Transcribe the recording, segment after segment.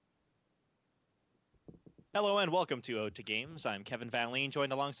Hello and welcome to Ode to Games. I'm Kevin Van Leen,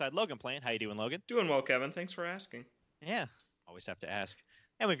 joined alongside Logan Plant. How you doing, Logan? Doing well, Kevin. Thanks for asking. Yeah, always have to ask.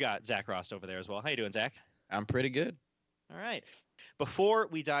 And we've got Zach Rost over there as well. How you doing, Zach? I'm pretty good. All right. Before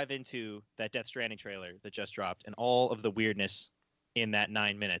we dive into that Death Stranding trailer that just dropped and all of the weirdness in that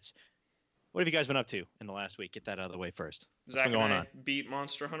 9 minutes, what have you guys been up to in the last week? Get that out of the way first. What's Zach been and going I on? beat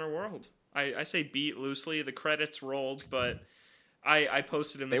Monster Hunter World. I say beat loosely. The credits rolled, but I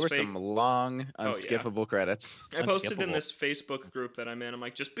posted in this They were some long, Oh, yeah. unskippable credits. I posted in unskippable. this Facebook group that I'm in. I'm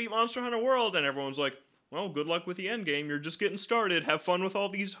like, just beat Monster Hunter World, and everyone's like, well, good luck with the end game. You're just getting started. Have fun with all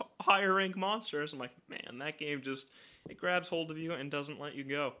these higher rank monsters. I'm like, man, that game just it grabs hold of you and doesn't let you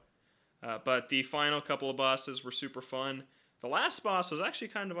go. But the final couple of bosses were super fun. The last boss was actually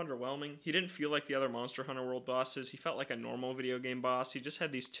kind of underwhelming. He didn't feel like the other Monster Hunter World bosses. He felt like a normal video game boss. He just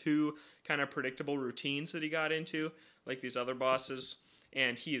had these two kind of predictable routines that he got into, like these other bosses.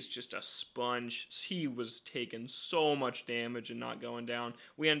 And he is just a sponge. He was taking so much damage and not going down.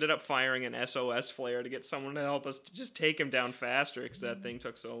 We ended up firing an SOS flare to get someone to help us to just take him down faster because that thing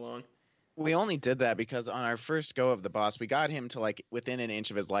took so long. We only did that because on our first go of the boss, we got him to like within an inch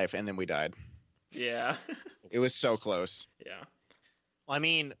of his life, and then we died. Yeah. It was so close. Yeah. Well, I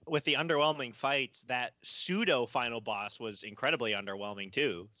mean, with the underwhelming fights, that pseudo final boss was incredibly underwhelming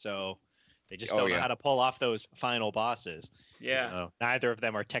too. So they just don't know how to pull off those final bosses. Yeah. Neither of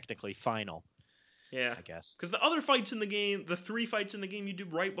them are technically final, Yeah. I guess. Because the other fights in the game, the 3 fights in the game you do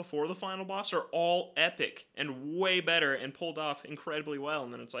right before the final boss are all epic and way better and pulled off incredibly well.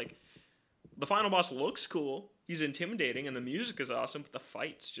 And then it's like, the final boss looks cool, he's intimidating, and the music is awesome, but the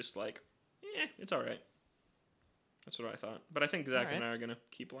fight's just like, it's alright. That's what I thought. But I think Zach and I are going to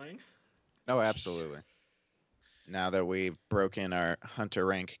keep playing. No, absolutely. Now that we've broken our hunter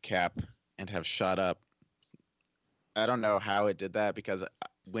rank cap and have shot up, I don't know how it did that because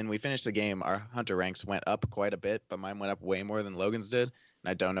when we finished the game, our hunter ranks went up quite a bit, but mine went up way more than Logan's did, and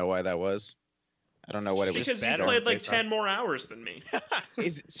I don't know why that was. I don't know what it was. Because you better played like based 10 more hours than me.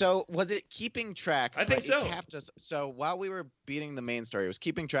 So was it keeping track? I think but so. It capped us, so while we were beating the main story, it was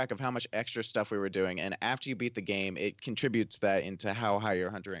keeping track of how much extra stuff we were doing, and after you beat the game, it contributes that into how high your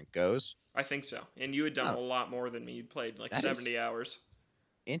hunter rank goes. I think so. And you had done a lot more than me. You'd played like That is 70 hours.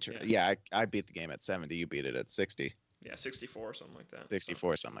 Interesting. Yeah, I beat the game at 70. You beat it at 60, Yeah, 64 or something like that.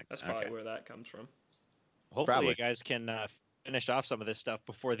 64, something like That's that. probably Okay. where that comes from. Hopefully Probably. you guys can finish off some of this stuff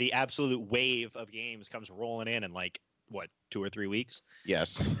before the absolute wave of games comes rolling in like, what, 2 or 3 weeks?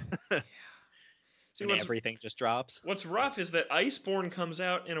 Yes. See, And everything just drops. what's rough is that Iceborne comes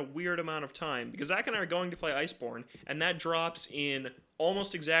out in a weird amount of time because Zach and I are going to play Iceborne, and that drops in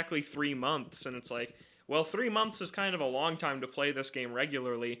almost exactly 3 months. And it's like, well, 3 months is kind of a long time to play this game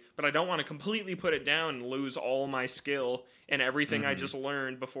regularly, but I don't want to completely put it down and lose all my skill and everything I just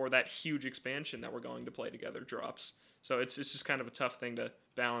learned before that huge expansion that we're going to play together drops. So it's just kind of a tough thing to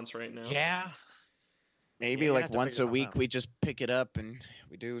balance right now. Yeah. Maybe Yeah, you like have to once figure a something week out. we just pick it up and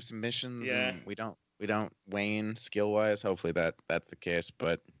we do some missions Yeah. and we don't wane skill wise. Hopefully that's the case,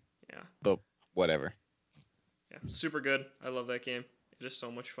 but Yeah. whatever. Yeah, super good. I love that game. It is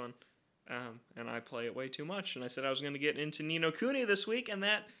so much fun. And I play it way too much. And I said I was going to get into Ni no Kuni this week, and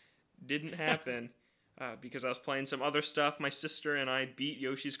that didn't happen because I was playing some other stuff. My sister and I beat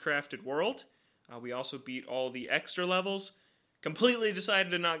Yoshi's Crafted World. We also beat all the extra levels. Completely decided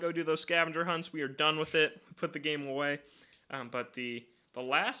to not go do those scavenger hunts. We are done with it. We put the game away. But the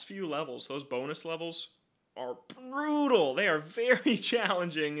last few levels, those bonus levels, are brutal. They are very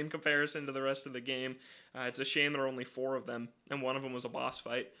challenging in comparison to the rest of the game. It's a shame there are only 4 of them, and one of them was a boss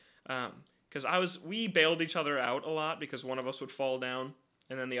fight. Because we bailed each other out a lot because one of us would fall down,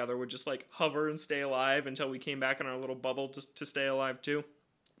 and then the other would just like hover and stay alive until we came back in our little bubble to stay alive too.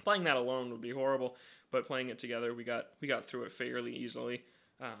 Playing that alone would be horrible, but playing it together, we got through it fairly easily.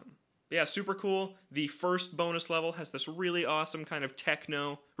 Yeah, super cool. The first bonus level has this really awesome kind of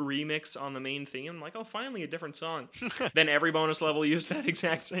techno remix on the main theme. I'm like, oh, finally a different song. Then every bonus level used that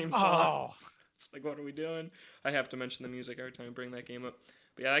exact same song. Oh, It's like, what are we doing? I have to mention the music every time I bring that game up.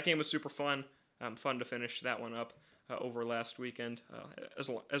 But yeah, that game was super fun. Fun to finish that one up over last weekend, as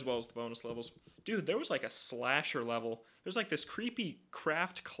well as the bonus levels. Dude, there was like a slasher level. There's like this creepy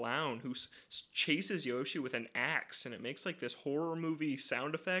craft clown who chases Yoshi with an axe, and it makes like this horror movie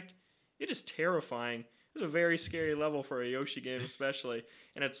sound effect. It is terrifying. It's a very scary level for a Yoshi game, especially.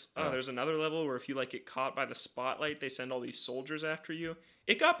 And there's another level where if you like get caught by the spotlight, they send all these soldiers after you.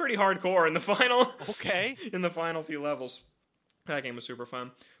 It got pretty hardcore in the final. okay. In the final few levels. That game was super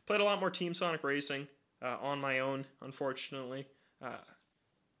fun. Played a lot more Team Sonic Racing on my own, unfortunately.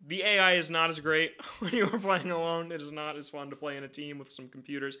 The AI is not as great when you are playing alone. It is not as fun to play in a team with some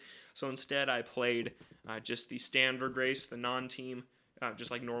computers. So instead, I played just the standard race, the non-team, just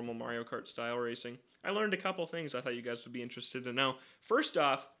like normal Mario Kart style racing. I learned a couple things I thought you guys would be interested to know. First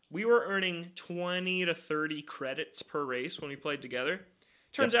off, we were earning 20 to 30 credits per race when we played together.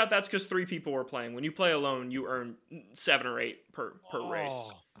 Turns out that's because 3 people were playing. When you play alone, you earn 7 or 8 per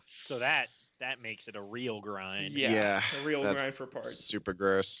race. So that makes it a real grind. Yeah, a real grind for parts. Super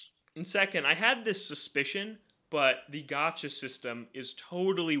gross. And second, I had this suspicion, but the gacha system is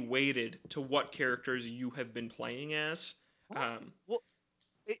totally weighted to what characters you have been playing as.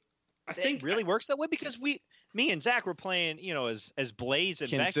 I think it really works that way because me and Zach were playing, as Blaze and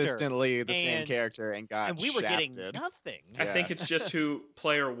consistently Vector, the same character and we were shafted. getting nothing. I think it's just who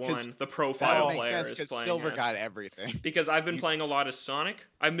player 1, the profile that makes player, sense, is playing Silver as. got everything. Because I've been playing a lot as Sonic.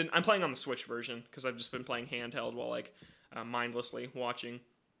 I'm playing on the Switch version because I've just been playing handheld while mindlessly watching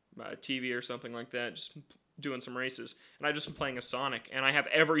TV or something like that, just doing some races. And I've just been playing as Sonic, and I have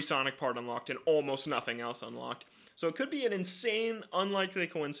every Sonic part unlocked and almost nothing else unlocked. So it could be an insane, unlikely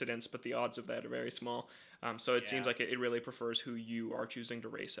coincidence, but the odds of that are very small. So it seems like it really prefers who you are choosing to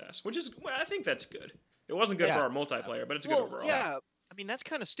race as, which is, I think that's good. It wasn't good for our multiplayer, but it's good overall. Yeah, I mean, that's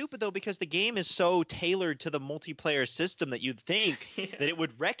kind of stupid, though, because the game is so tailored to the multiplayer system that you'd think that it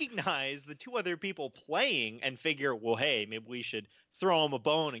would recognize the 2 other people playing and figure, well, hey, maybe we should throw them a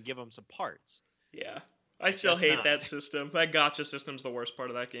bone and give them some parts. Yeah. I still hate that system. That gacha system's the worst part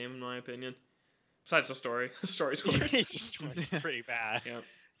of that game, in my opinion. Besides the story. The story's worse. The story's pretty bad.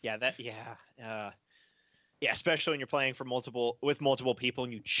 Yeah, especially when you're playing with multiple people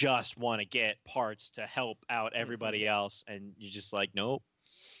and you just want to get parts to help out everybody else, and you're just like, nope.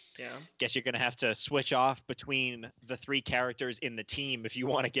 Yeah. Guess you're gonna have to switch off between the 3 characters in the team if you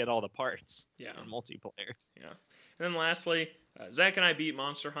want to get all the parts. Yeah. In multiplayer. Yeah. And then lastly, Zach and I beat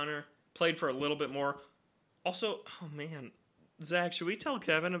Monster Hunter. Played for a little bit more. Also, oh man, Zach, should we tell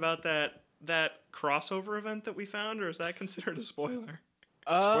Kevin about that crossover event that we found, or is that considered a spoiler?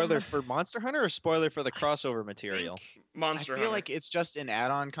 Spoiler for Monster Hunter or spoiler for the crossover material? Monster Hunter. I feel like it's just an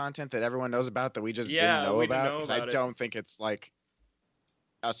add-on content that everyone knows about that we just didn't know about. Because I don't think it's like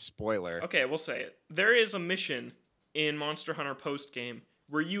a spoiler. Okay, we'll say it. There is a mission in Monster Hunter post-game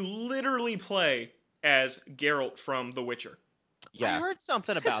where you literally play as Geralt from The Witcher. Yeah. I heard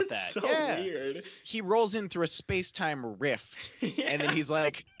something about that. So weird. He rolls in through a space-time rift, and then he's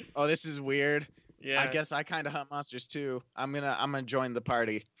like, "Oh, this is weird. Yeah. I guess I kind of hunt monsters too. I'm gonna join the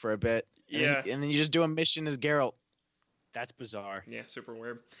party for a bit. And then you just do a mission as Geralt. That's bizarre. Yeah, super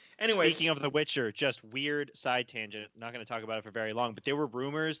weird. Anyways, speaking of The Witcher, just weird side tangent. Not going to talk about it for very long, but there were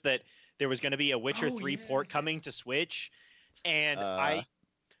rumors that there was going to be a Witcher 3 port coming to Switch, and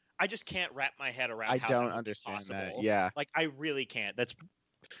I just can't wrap my head around. I how don't understand possible. that. Yeah, like I really can't. That's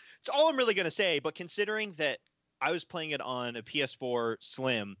all I'm really going to say. But considering that I was playing it on a PS4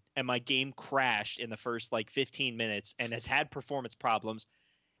 Slim and my game crashed in the first 15 minutes and has had performance problems,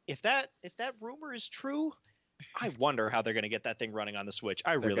 if that rumor is true, I wonder how they're going to get that thing running on the Switch.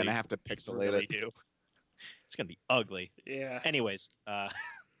 They're going to have to pixelate it. Do. It's going to be ugly. Yeah. Anyways,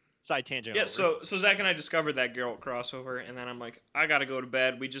 side tangent. Yeah, over. so Zach and I discovered that Geralt crossover, and then I'm like, I got to go to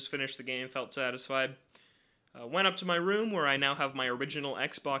bed. We just finished the game, felt satisfied. Went up to my room where I now have my original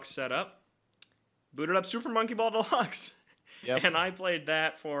Xbox set up. Booted up Super Monkey Ball Deluxe. Yep. And I played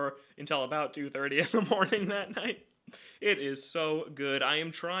that until about 2:30 in the morning that night. It is so good. I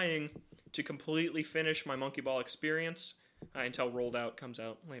am trying to completely finish my Monkey Ball experience until Rolled Out comes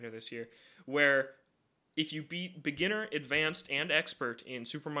out later this year, where if you beat Beginner, Advanced, and Expert in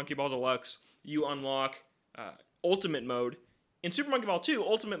Super Monkey Ball Deluxe, you unlock Ultimate Mode. In Super Monkey Ball 2,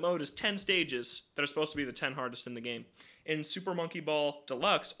 Ultimate Mode is 10 stages that are supposed to be the 10 hardest in the game. In Super Monkey Ball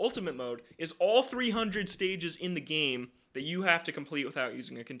Deluxe, Ultimate Mode is all 300 stages in the game that you have to complete without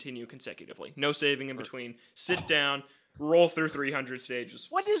using a continue consecutively. No saving in between. Sit down, roll through 300 stages.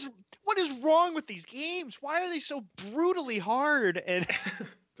 What is wrong with these games? Why are they so brutally hard? And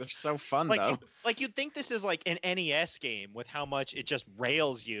they're so fun though. You'd think this is like an NES game with how much it just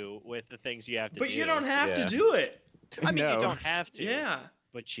rails you with the things you have to do. But you don't have to do it. I mean, you don't have to. Yeah.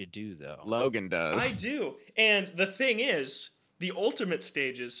 But you do, though. Logan does. I do. And the thing is, the ultimate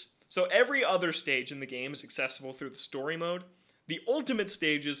stages, so every other stage in the game is accessible through the story mode. The ultimate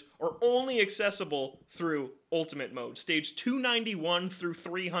stages are only accessible through ultimate mode. Stage 291 through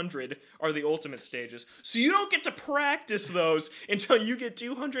 300 are the ultimate stages. So you don't get to practice those until you get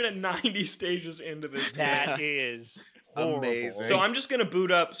 290 stages into this game. That is horrible. Amazing. So I'm just going to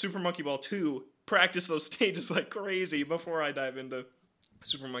boot up Super Monkey Ball 2, practice those stages like crazy before I dive into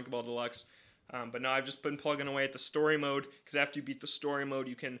Super Monkey Ball Deluxe. But now I've just been plugging away at the story mode, because after you beat the story mode,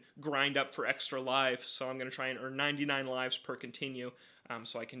 you can grind up for extra lives. So I'm going to try and earn 99 lives per continue,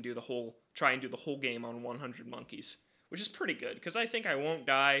 so I can try and do the whole game on 100 monkeys, which is pretty good, because I think I won't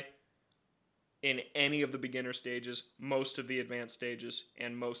die in any of the beginner stages, most of the advanced stages,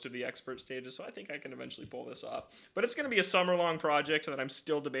 and most of the expert stages, so I think I can eventually pull this off. But it's going to be a summer-long project that I'm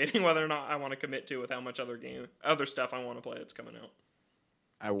still debating whether or not I want to commit to with how much other stuff I want to play that's coming out.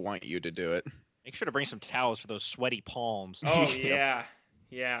 I want you to do it. Make sure to bring some towels for those sweaty palms. Oh,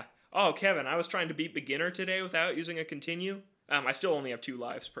 yeah. Oh, Kevin, I was trying to beat beginner today without using a continue. I still only have 2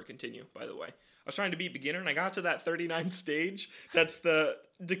 lives per continue, by the way. I was trying to beat beginner, and I got to that 39th stage. That's the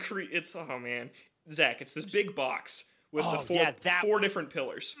decree. Oh, man. Zach, it's this big box with four different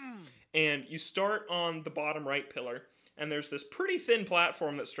pillars. And you start on the bottom right pillar, and there's this pretty thin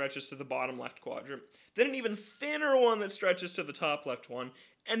platform that stretches to the bottom left quadrant. Then an even thinner one that stretches to the top left one.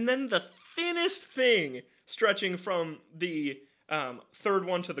 And then the thinnest thing stretching from the third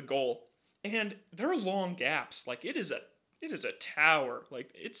one to the goal. And there are long gaps. Like, it is a tower.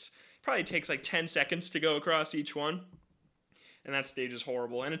 Like, it's probably takes like 10 seconds to go across each one. And that stage is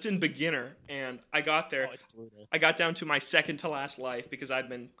horrible. And it's in beginner. And I got there. Oh, it's brutal. I got down to my second to last life because I'd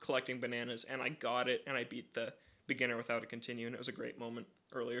been collecting bananas. And I got it. And I beat the beginner without a continue. And it was a great moment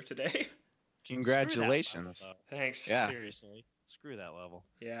earlier today. Congratulations. Thanks. Yeah. Seriously. Screw that level.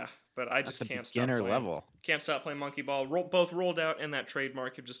 Yeah, but I just That's a can't stop beginner playing. level. Can't stop playing Monkey Ball. Both Rolled Out and that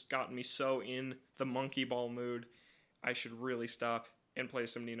trademark have just gotten me so in the Monkey Ball mood. I should really stop and play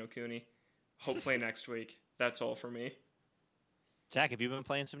some Ni no Kuni. Hopefully next week. That's all for me. Zach, have you been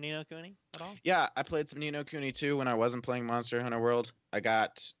playing some Ni no Kuni at all? Yeah, I played some Ni no Kuni too when I wasn't playing Monster Hunter World. I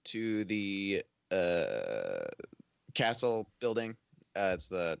got to the castle building. It's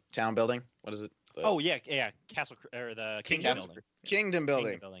the town building. What is it? Castle or the Kingdom Kingdom building. Kingdom building.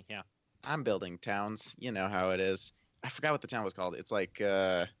 Kingdom building, yeah. I'm building towns. You know how it is. I forgot what the town was called. It's like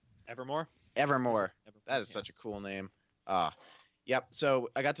Evermore. Evermore. That is such a cool name. Yep. So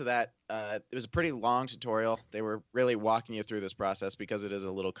I got to that. It was a pretty long tutorial. They were really walking you through this process because it is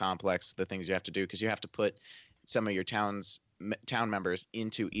a little complex, the things you have to do, because you have to put some of your town members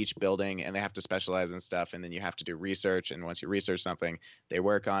into each building, and they have to specialize in stuff, and then you have to do research, and once you research something, they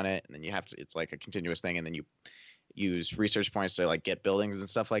work on it, and then you have to, it's like a continuous thing, and then you use research points to like get buildings and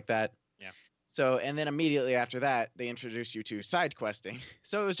stuff like that. Yeah. So, and then immediately after that, they introduce you to side questing.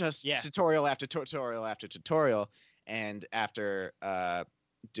 So it was just tutorial after tutorial after tutorial, and after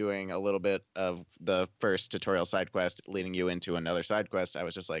doing a little bit of the first tutorial side quest leading you into another side quest, I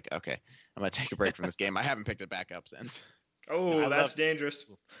was just like, okay, I'm gonna take a break from this game. I haven't picked it back up since. Oh, that's dangerous.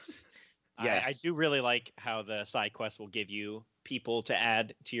 Yes. I do really like how the side quests will give you people to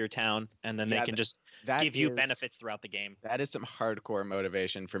add to your town, and then they can just give you benefits throughout the game. That is some hardcore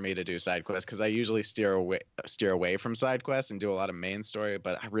motivation for me to do side quests, because I usually steer away from side quests and do a lot of main story,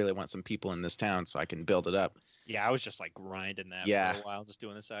 but I really want some people in this town so I can build it up. Yeah, I was just like grinding that for a while, just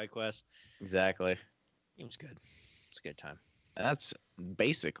doing the side quest. Exactly. It was good. It's a good time. That's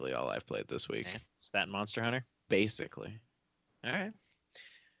basically all I've played this week. Yeah. Is that Monster Hunter? Basically. All right.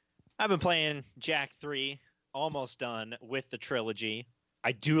 I've been playing Jak 3, almost done with the trilogy.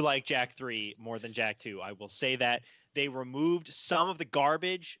 I do like Jak 3 more than Jak 2. I will say that. They removed some of the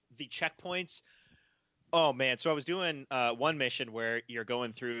garbage, the checkpoints. Oh, man. So I was doing one mission where you're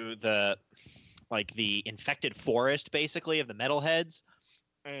going through the infected forest, basically, of the metalheads.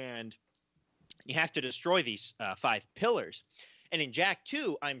 And you have to destroy these 5 pillars. And in Jak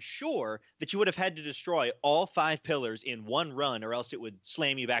 2, I'm sure that you would have had to destroy all 5 pillars in one run, or else it would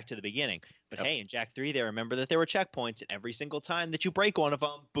slam you back to the beginning. But hey, in Jak 3, they remember that there were checkpoints, and every single time that you break one of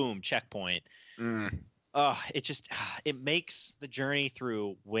them, boom, checkpoint. It makes the journey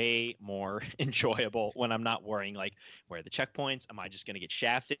through way more enjoyable when I'm not worrying, like, where are the checkpoints? Am I just going to get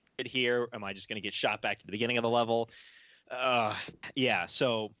shafted here? Am I just going to get shot back to the beginning of the level?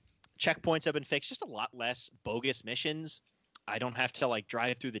 So checkpoints have been fixed. Just a lot less bogus missions. I don't have to like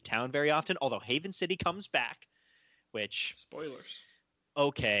drive through the town very often, although Haven City comes back, which spoilers.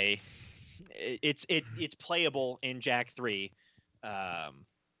 Okay, it's playable in Jak 3,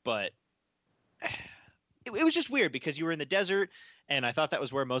 but it was just weird because you were in the desert, and I thought that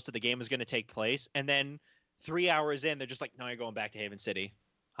was where most of the game was going to take place, and then 3 hours in, they're just like, "No, you're going back to Haven City.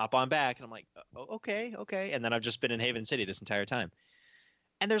 Hop on back," and I'm like, "Okay," and then I've just been in Haven City this entire time.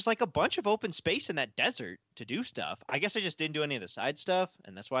 And there's like a bunch of open space in that desert to do stuff. I guess I just didn't do any of the side stuff,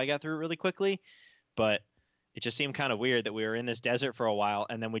 and that's why I got through it really quickly. But it just seemed kind of weird that we were in this desert for a while,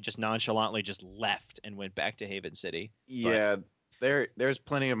 and then we just nonchalantly just left and went back to Haven City. Yeah, there's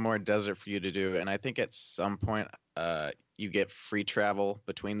plenty of more desert for you to do, and I think at some point you get free travel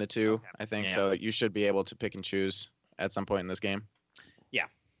between the two. Okay. I think Yeah. so. You should be able to pick and choose at some point in this game.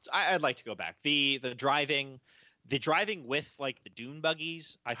 So I'd like to go back. The driving with like the dune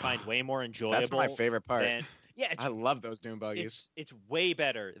buggies, I find way more enjoyable. That's my favorite part. It's I love those dune buggies. it's way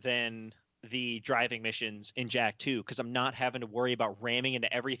better than the driving missions in Jack 2 because I'm not having to worry about ramming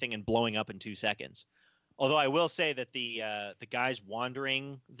into everything and blowing up in 2 seconds. Although I will say that the guys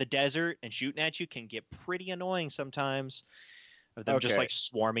wandering the desert and shooting at you can get pretty annoying sometimes. Of them just Okay. like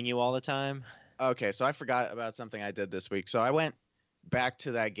swarming you all the time. Okay, so I forgot about something I did this week. So I went back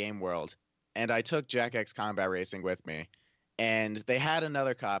to that game world and I took Jack X Combat Racing with me. And they had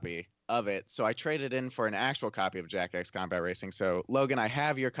another copy of it. So I traded in for an actual copy of Jack X Combat Racing. So Logan, I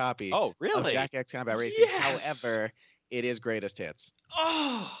have your copy Oh, of really? Jack X Combat Racing. Yes! However, it is greatest hits.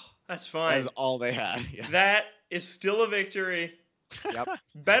 Oh, that's fine. That's all they had. Yeah. That is still a victory. Yep.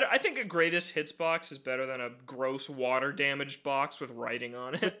 Better. I think a greatest hits box is better than a gross water damaged box with writing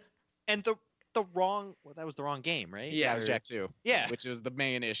on it. And that was the wrong game, right? Yeah. That was Jack 2. Yeah. Which is the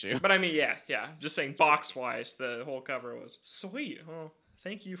main issue. But I mean, yeah. Just saying, box wise, the whole cover was sweet. Oh,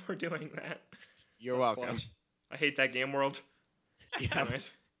 thank you for doing that. You're That's welcome. clutch. I hate that game world. Yeah.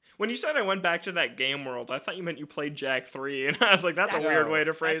 Anyways. When you said I went back to that game world, I thought you meant you played Jack 3, and I was like, that's a No, weird way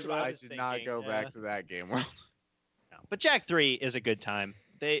to phrase that's what that. I I was did not thinking, go back to that game world. No. But Jack 3 is a good time.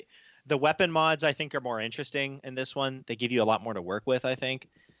 The weapon mods I think are more interesting in this one. They give you a lot more to work with, I think.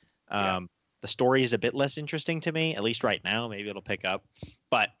 Yeah. The story is a bit less interesting to me, at least right now. Maybe it'll pick up.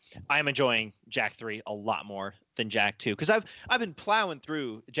 But I'm enjoying Jack 3 a lot more than Jack 2 because I've been plowing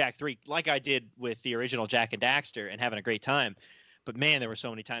through Jack 3 like I did with the original Jack and Daxter and having a great time. But man, there were so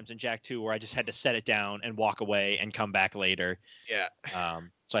many times in Jack 2 where I just had to set it down and walk away and come back later. Yeah.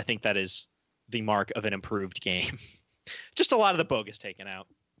 So I think that is the mark of an improved game. Just a lot of the bogus taken out.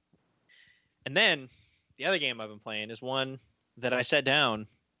 And then the other game I've been playing is one that I set down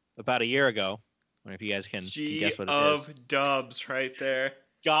about a year ago. I wonder if you guys can guess what it is. Dubs right there.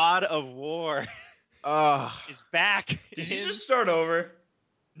 God of War Oh, is back. Did you in- just start over?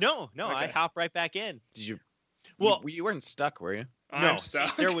 No, I Okay. hopped right back in. did you? Well, you weren't stuck, were you? I'm see,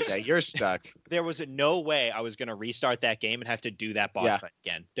 stuck. there was Yeah, you're stuck. there was no way I was going to restart that game and have to do that boss Yeah. fight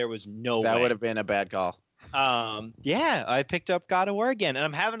again. There was no That way. would have been a bad call. Yeah, I picked up God of War again, and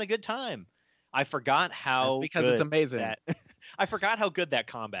I'm having a good time. I forgot That's how because good it's amazing. that I forgot how good that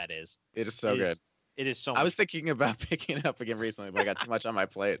combat is. It is so It good. is- It is so. I was much thinking about picking it up again recently, but I got too much on my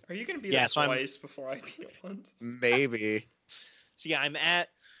plate. Are you going to beat Yeah, it so I'm- twice before I beat it once? Maybe. So yeah, I'm at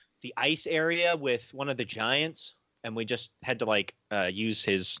the ice area with one of the giants, and we just had to like use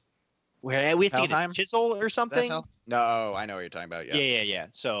his. Where we have to get Helheim? his chisel or That something. hell? No, I know what you're talking about. Yeah. Yeah.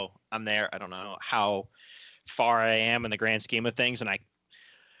 So I'm there. I don't know how far I am in the grand scheme of things, and I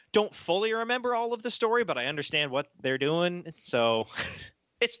don't fully remember all of the story, but I understand what they're doing. So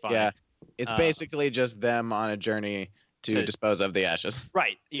it's fine. Yeah. It's Uh, basically just them on a journey to to- dispose of the ashes.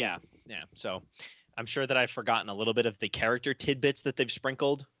 Right. Yeah. So I'm sure that I've forgotten a little bit of the character tidbits that they've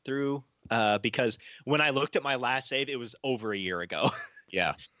sprinkled through because when I looked at my last save, it was over a year ago.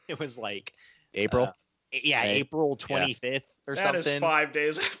 Yeah. It was like, April. yeah, Right. April 25th or That something. is 5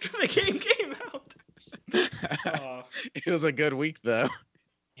 days after the game came out. Oh, It was a good week though.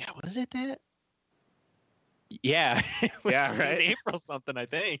 Yeah, was it that? Yeah. It was, Yeah, it was right? April something, I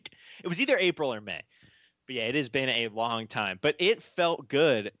think. It was either April or May. But yeah, it has been a long time. But it felt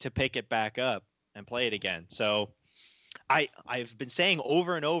good to pick it back up and play it again. So I've been saying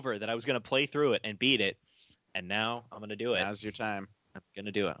over and over that I was going to play through it and beat it. And now I'm going to do it. Now's your time. I'm going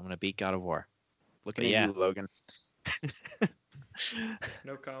to do it. I'm going to beat God of War. Looking But at yeah. you, Logan.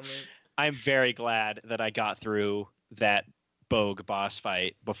 no comment. I'm very glad that I got through that Bogue boss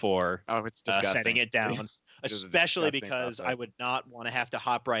fight before Oh, it's disgusting. setting it down, It's just a especially disgusting because boss I fight. would not want to have to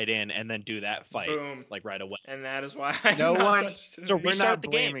hop right in and then do that fight Boom. like right away. And that is why I No one- touched it. So We're restart not the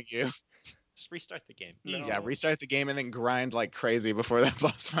game. blaming you. Just restart the game. No. Easy. Yeah, restart the game and then grind like crazy before that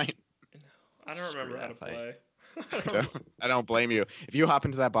boss fight. I don't remember how to that fight. play. So, I don't blame you. If you hop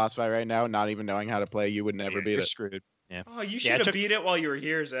into that boss fight right now, not even knowing how to play, you would never You're beat it. screwed. Yeah. Oh, you Yeah, should it have took- beat it while you were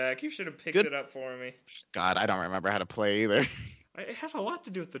here, Zach. You should have picked Good. it up for me. God, I don't remember how to play either. It has a lot to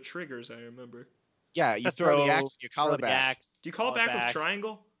do with the triggers, I remember. Yeah, you To throw the throw- axe, you call Throw it the back. axe, Do you call it back with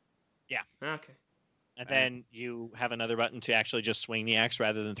triangle? Yeah. Okay. and then you have another button to actually just swing the axe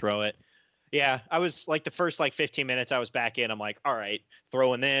rather than throw it. Yeah, I was like the first 15 minutes I was back in. I'm like, all right,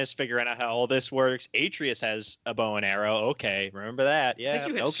 throwing this, figuring out how all this works. Atreus has a bow and arrow. Okay, remember that? Yeah. I think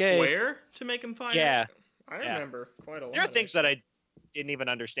you hit okay. square to make him fire. Yeah. I Yeah. remember quite a lot. There are things that I didn't even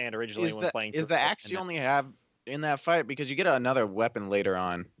understand originally Is when playing. is through the it, axe and you only have in that fight? Because you get another weapon later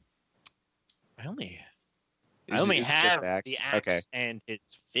on. I only I only is it just have the axe? the axe Okay. and its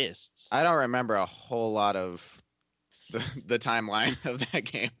fists. I don't remember a whole lot of the timeline of that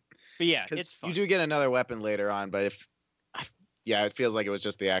game. But yeah, Because it's fun. you do get another weapon later on, but yeah, it feels like it was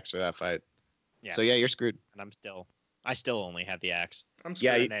just the axe for that fight. Yeah. So yeah, you're screwed. And I still only have the axe. I'm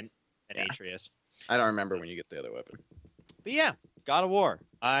Yeah, scared. And then yeah. Atreus. I don't remember when you get the other weapon. But yeah, God of War.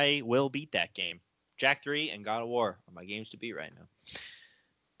 I will beat that game. Jack 3 and God of War are my games to beat right now.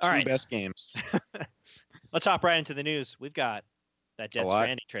 All Two right, best games. let's hop right into the news. We've got that Death lot.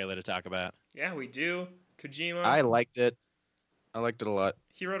 Stranding trailer to talk about. Yeah, we do. Kojima. I liked it. I liked it a lot.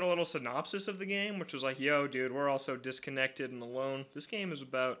 He wrote a little synopsis of the game, which was like, "Yo, dude, we're all so disconnected and alone. This game is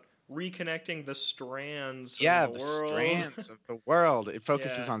about reconnecting the strands Yeah, of the the world." strands of the world. It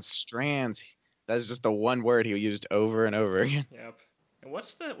focuses Yeah. on strands. That's just the one word he used over and over again. Yep. And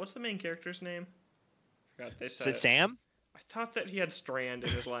what's the main character's name? Forgot they Is said it Sam? I thought that he had Strand in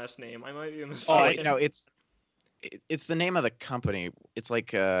his last name. I might be Oh, mistaken. no, it's the name of the company. It's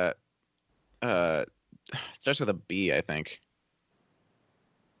like it starts with a B, I think.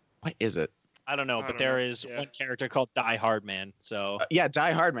 What is it? I don't know, I but don't there know. is Yeah. one character called Die Hard Man. So, Yeah,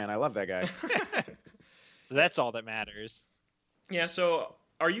 Die Hard Man. I love that guy. so that's all that matters. Yeah, so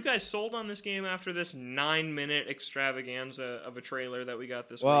are you guys sold on this game after this 9-minute extravaganza of a trailer that we got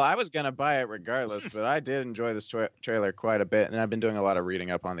this Well, week? I was gonna buy it regardless, but I did enjoy this trailer quite a bit, and I've been doing a lot of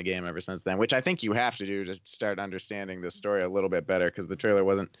reading up on the game ever since then, which I think you have to do to start understanding the story a little bit better, because the trailer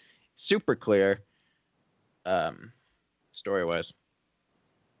wasn't super clear, story-wise.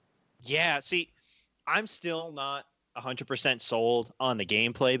 Yeah, see, I'm still not 100% sold on the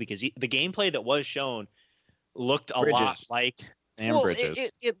gameplay because the gameplay that was shown looked a lot Bridges. like And well,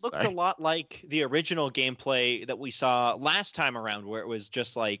 Bridges. it looked Sorry. a lot like the original gameplay that we saw last time around, where it was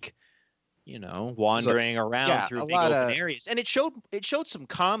just like, wandering around yeah, through a big lot open of- areas, and it showed some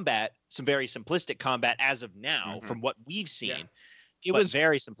combat, some very simplistic combat as of now Mhm. from what we've seen. Yeah. It but was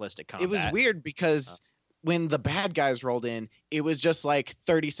very simplistic combat. It was weird because when the bad guys rolled in, it was just like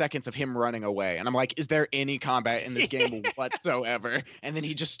 30 seconds of him running away. And I'm like, is there any combat in this game whatsoever? And then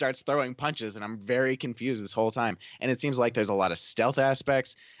he just starts throwing punches, and I'm very confused this whole time. And it seems like there's a lot of stealth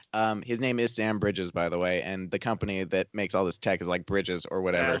aspects. His name is Sam Bridges, by the way, and the company that makes all this tech is like Bridges or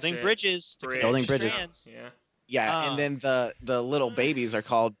whatever. That's Building it. bridges to Bridge. Building connect bridges. strands. Yeah. Yeah, Ah. and then the little babies are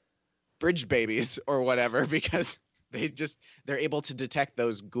called bridge babies or whatever because they're able to detect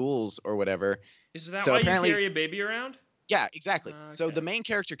those ghouls or whatever. Is that So why apparently- you carry a baby around? Yeah, exactly. So Okay. the main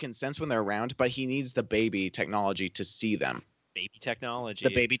character can sense when they're around, but he needs the baby technology to see them. Baby technology.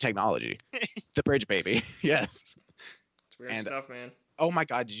 The baby technology. The bridge baby. Yes. It's weird And- stuff, man. Oh my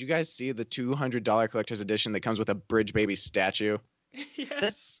god, did you guys see the $200 collector's edition that comes with a bridge baby statue?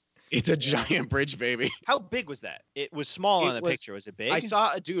 Yes. It's a giant bridge baby. How big was that? It was small It on the was- picture. Was it big? I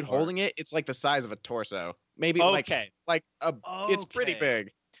saw a dude Or- holding it. It's like the size of a torso. Maybe Okay. like a it's pretty Okay.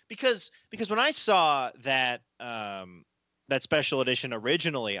 big. because when I saw that that special edition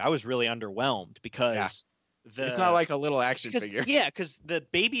originally, I was really underwhelmed because It's not like a little action because figure. yeah, because the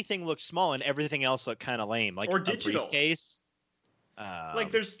baby thing looked small and everything else looked kind of lame, like Or a digital. briefcase.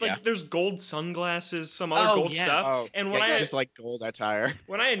 Like there's yeah. there's gold sunglasses, some other Oh, gold yeah. stuff. Oh, And yeah, when I just like gold attire.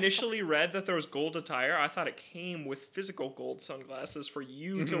 when I initially read that there was gold attire, I thought it came with physical gold sunglasses for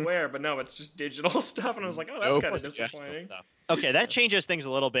you to Mhm. wear, but no, it's just digital stuff. And I was like, oh, that's Nope. kind of Yeah. disappointing. Okay, that changes things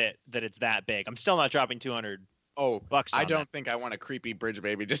a little bit that it's that big. I'm still not dropping $200 Oh, on I that. don't think I want a creepy bridge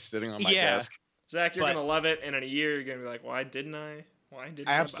baby just sitting on my Yeah. desk. Zach, you're But- gonna love it, and in a year you're gonna be like, why didn't I? Why didn't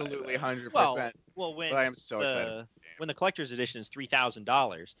Absolutely I buy that? 100%. Well, when but I am so excited. the when the collector's edition is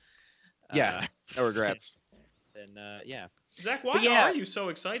 $3,000. Yeah. No regrets. Then yeah. Zach, why But yeah. are you so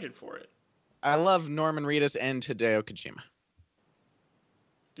excited for it? I love Norman Reedus and Hideo Kojima.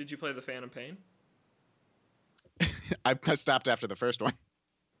 Did you play the Phantom Pain? I stopped after the first one.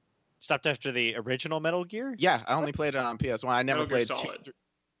 Stopped after the original Metal Gear? Yeah, I only played it on PS1. I never Metal Gear played Solid.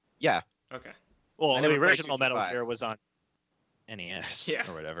 Yeah, Okay. Well, I the never played original 2 Metal 5. Gear was on NES Yeah.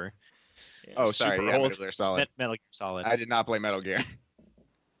 or whatever. Yeah. Oh, Super sorry. Yeah, old. Metal Gear Solid. Metal Gear Solid. I did not play Metal Gear.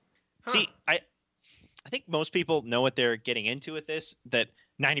 Huh. See, I think most people know what they're getting into with this. That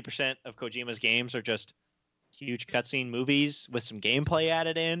 90% of Kojima's games are just huge cutscene movies with some gameplay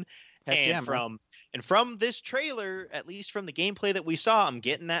added in. Heck And yeah, man. from this trailer, at least from the gameplay that we saw, I'm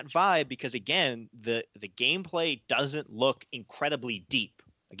getting that vibe because again, the gameplay doesn't look incredibly deep.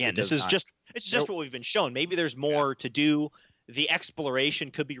 Again, It this does is not. just Nope. what we've been shown. Maybe there's more to do. The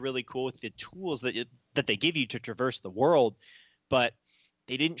exploration could be really cool with the tools that they give you to traverse the world, but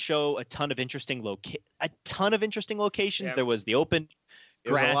they didn't show a ton of interesting locations. Yeah. There was the open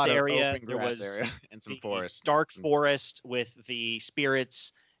It was a grass lot of area. open There grass was area and some the forest. dark Some- forest with the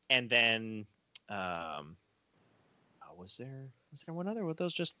spirits, and then Was there one other? Were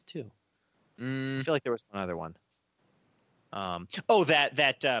those just the two? I Mm, feel like there was one other one.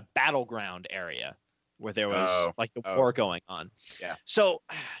 That battleground area where there was like the war going on. Yeah. So,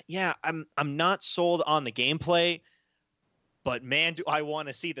 yeah, I'm not sold on the gameplay, but man, do I want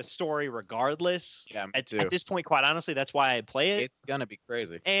to see the story regardless. Yeah, me At too. this point, quite honestly, that's why I play it. It's gonna be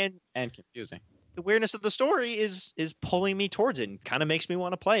crazy And and confusing. the weirdness of the story is pulling me towards it and kind of makes me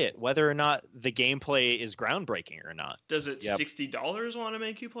want to play it, whether or not the gameplay is groundbreaking or not. Does it Yep. $60 want to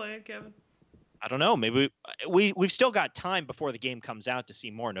make you play it, Kevin? I don't know. Maybe we've still got time before the game comes out to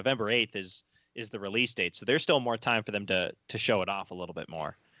see more. November 8th is the release date, so there's still more time for them to show it off a little bit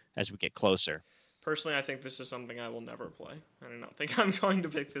more as we get closer. Personally, I think this is something I will never play. I do not think I'm going to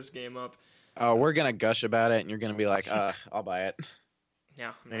pick this game up. Oh, we're gonna gush about it, and you're gonna be like, I'll buy it.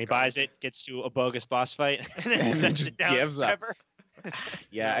 Yeah. And then he buys it, gets to a bogus boss fight, and then And sets just it down gives up. forever.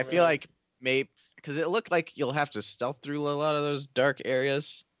 Yeah, Not I feel really. like maybe because it looked like you'll have to stealth through a lot of those dark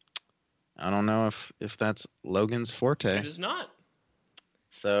areas. I don't know if that's Logan's forte. It is not.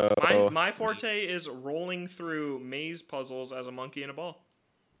 So My forte is rolling through maze puzzles as a monkey in a ball.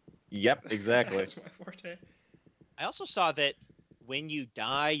 Yep, exactly. That's my forte. I also saw that when you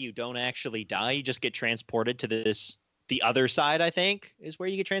die, you don't actually die. You just get transported to the other side, I think, is where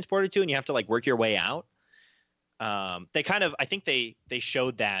you get transported to, and you have to like work your way out. They kind of, I think they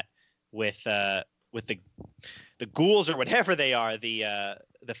showed that with the ghouls or whatever they are, the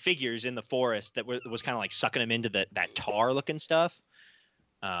figures in the forest that was kind of like sucking them into that tar looking stuff.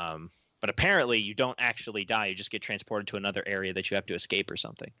 But apparently you don't actually die. You just get transported to another area that you have to escape or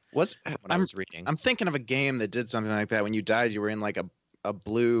something. What's When I was reading. I'm thinking of a game that did something like that. When you died, you were in like a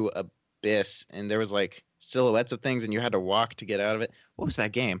blue abyss, and there was like silhouettes of things, and you had to walk to get out of it. What was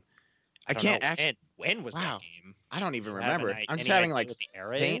that game? I don't can't know. actually. And when was Wow. that game? I don't even Do you have remember. any I'm just idea having like what the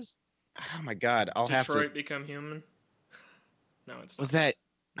era faint- is? Oh my god! I'll have Detroit to. Become Human? No, it's not. Was that?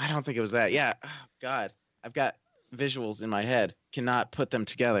 I don't think it was that. Yeah. Oh god, I've got visuals in my head. Cannot put them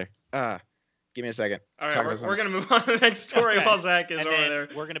together. Give me a second. All right, Talk we're, about we're going to move on to the next story Okay. while Zach is And over then there.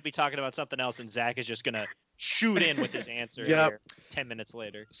 we're going to be talking about something else, and Zach is just going to shoot in with his answer Yep. here 10 minutes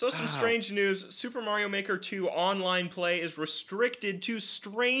later. So some Wow. strange news. Super Mario Maker 2 online play is restricted to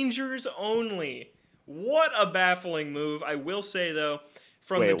strangers only. What a baffling move. I will say, though,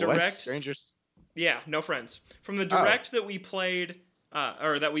 from Wait, the what? direct... Strangers. Yeah, no friends. From the Oh. direct that we played,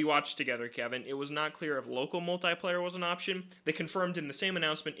 or that we watched together, Kevin, it was not clear if local multiplayer was an option. They confirmed in the same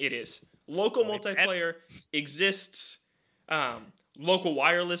announcement it is. Local multiplayer exists. Local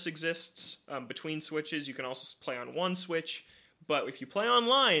wireless exists between switches. You can also play on one switch. But if you play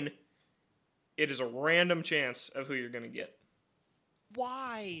online, it is a random chance of who you're going to get.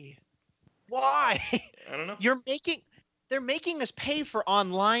 Why? I don't know. They're making us pay for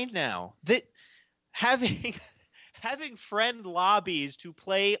online now. That having friend lobbies to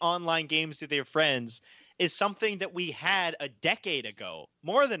play online games with their friends is something that we had a decade ago,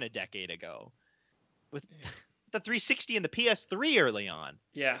 more than a decade ago, with the 360 and the PS3 early on.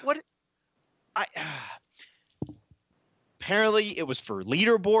 Yeah. Apparently it was for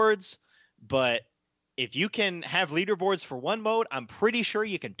leaderboards, but if you can have leaderboards for one mode, I'm pretty sure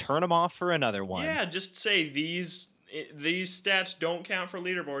you can turn them off for another one. Yeah, just say these stats don't count for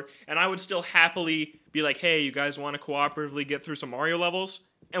leaderboard, and I would still happily be like, hey, you guys want to cooperatively get through some Mario levels?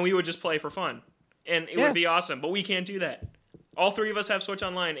 And we would just play for fun. And it would be awesome, but we can't do that. All three of us have Switch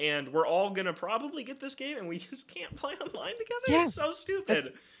Online, and we're all going to probably get this game, and we just can't play online together? Yeah, It's so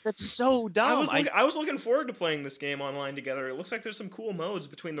stupid. That's so dumb. I was looking forward to playing this game online together. It looks like there's some cool modes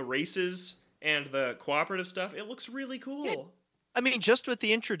between the races and the cooperative stuff. It looks really cool. Yeah. I mean, just with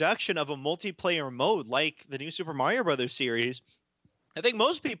the introduction of a multiplayer mode like the new Super Mario Brothers series, I think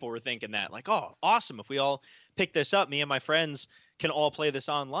most people were thinking that, like, oh, awesome. If we all pick this up, me and my friends can all play this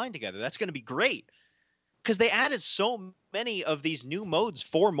online together. That's going to be great. Because they added so many of these new modes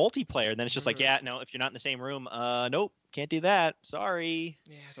for multiplayer. Then it's just like, yeah, no, if you're not in the same room, nope, can't do that. Sorry.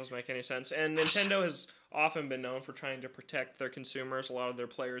 Yeah, it doesn't make any sense. And Nintendo has often been known for trying to protect their consumers. A lot of their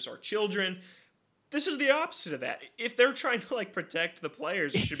players are children. This is the opposite of that. If they're trying to protect the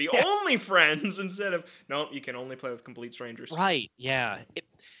players, it should be only friends instead of nope, you can only play with complete strangers. Right? Yeah.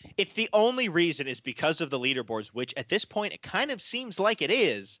 If the only reason is because of the leaderboards, which at this point it kind of seems like it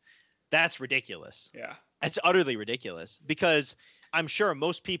is, that's ridiculous. Yeah. It's utterly ridiculous because I'm sure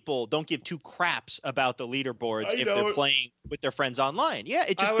most people don't give two craps about the leaderboards if they're playing with their friends online. Yeah,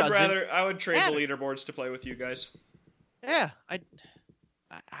 it just doesn't. I would trade matter. the leaderboards to play with you guys. Yeah, I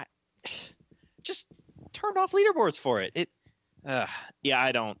just turn off leaderboards for it. Yeah,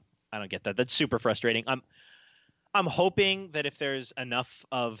 I don't get that. That's super frustrating. I'm hoping that if there's enough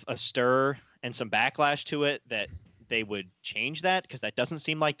of a stir and some backlash to it, that they would change that, because that doesn't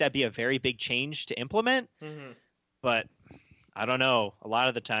seem like that'd be a very big change to implement. Mm-hmm. But I don't know. A lot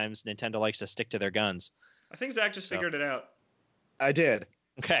of the times Nintendo likes to stick to their guns. I think Zach just figured it out. I did.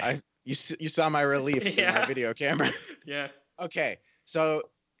 Okay. You saw my relief in my video camera. Yeah. Okay, so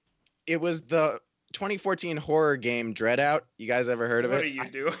it was the 2014 horror game Dread Out. You guys ever heard of What it? are you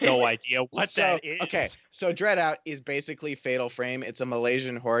doing? No idea what that is. Okay, so Dread Out is basically Fatal Frame. It's a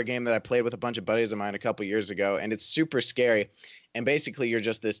Malaysian horror game that I played with a bunch of buddies of mine a couple years ago, and it's super scary. And basically, you're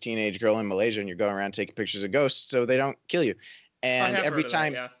just this teenage girl in Malaysia, and you're going around taking pictures of ghosts so they don't kill you. And every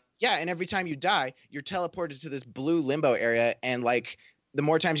time, and every time you die, you're teleported to this blue limbo area, and like the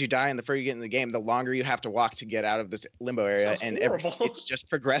more times you die and the further you get in the game, the longer you have to walk to get out of this limbo area. And it's just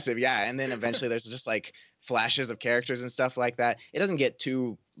progressive. Yeah. And then eventually there's just like flashes of characters and stuff like that. It doesn't get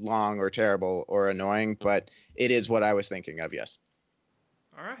too long or terrible or annoying, but it is what I was thinking of. Yes.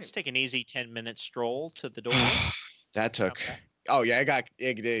 All right. Let's take an easy 10-minute stroll to the door. That took. Okay. Oh yeah,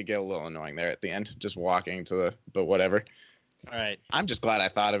 it did get a little annoying there at the end, just walking to but whatever. All right. I'm just glad I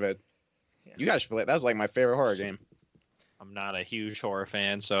thought of it. Yeah. You guys should play it. That was like my favorite horror game. I'm not a huge horror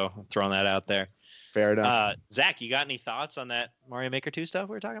fan, so I'm throwing that out there. Fair enough. Zach, you got any thoughts on that Mario Maker 2 stuff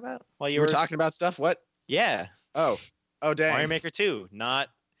we were talking about? While you were talking about stuff? What? Yeah. Oh, dang. Mario Maker 2.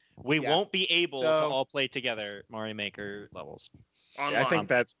 We won't be able to all play together Mario Maker levels. Online. I think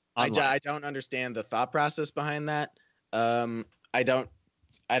that's. I don't understand the thought process behind that. I don't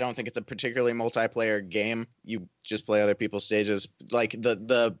think it's a particularly multiplayer game. You just play other people's stages. Like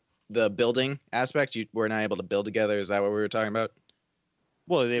the building aspect, you were not able to build together. Is that what we were talking about?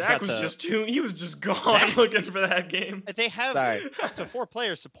 Well, Zach he was just gone looking for that game. They have up to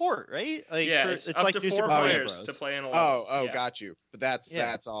 4-player support, right? Like, it's up like to 4 players to play in a level. Got you. But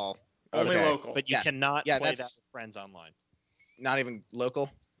that's all. Only local. But you cannot play that with friends online. Not even local?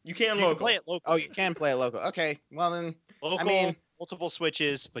 You can play it local. Oh, you can play it local. Okay, well then. Local, multiple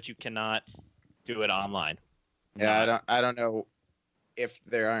switches, but you cannot do it online. Yeah, I don't know if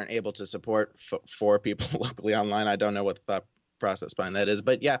they aren't able to support 4 people locally online. I don't know what the thought process behind that is,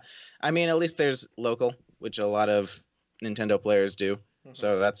 but yeah, I mean, at least there's local, which a lot of Nintendo players do. Mm-hmm.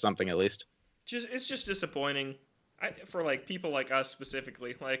 So that's something at least. It's just disappointing for like people like us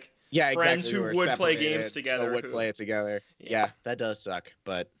specifically, like friends who would play games together, play it together. Yeah, that does suck,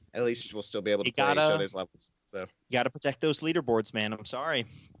 but at least we'll still be able to play each other's levels. So you got to protect those leaderboards, man. I'm sorry.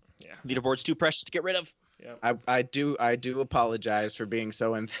 Yeah, leaderboard's too precious to get rid of. Yeah, I do apologize for being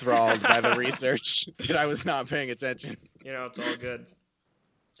so enthralled by the research that I was not paying attention. It's all good.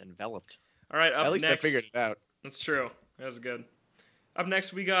 It's enveloped. All right, at least next, I figured it out. That's true. That was good. Up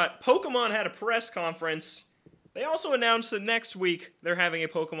next, we got Pokemon had a press conference. They also announced that next week they're having a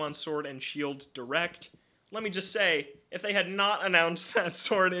Pokemon Sword and Shield Direct. Let me just say, if they had not announced that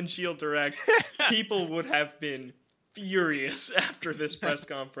Sword and Shield Direct, people would have been furious after this press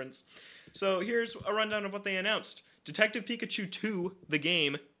conference. So here's a rundown of what they announced. Detective Pikachu 2, the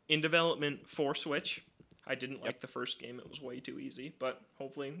game, in development for Switch. I didn't like the first game. It was way too easy, but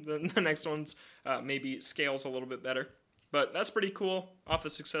hopefully the next one's maybe scales a little bit better. But that's pretty cool. Off the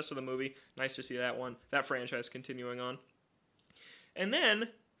success of the movie. Nice to see that franchise continuing on. And then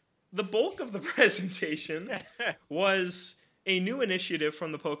the bulk of the presentation was a new initiative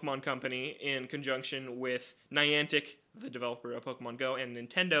from the Pokemon Company in conjunction with Niantic, the developer of Pokemon Go, and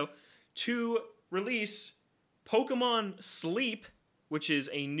Nintendo, to release Pokemon Sleep, which is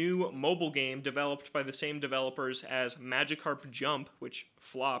a new mobile game developed by the same developers as Magikarp Jump, which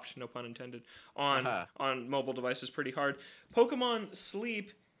flopped, no pun intended, on mobile devices pretty hard. Pokemon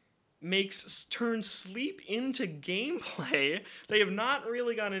Sleep turns sleep into gameplay. They have not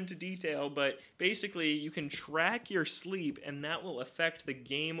really gone into detail, but basically you can track your sleep and that will affect the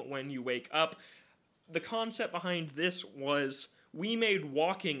game when you wake up. The concept behind this was, we made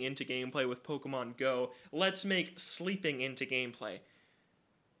walking into gameplay with Pokemon Go. Let's make sleeping into gameplay.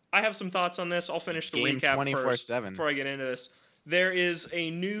 I have some thoughts on this. I'll finish the recap 24/7. first before I get into this. There is a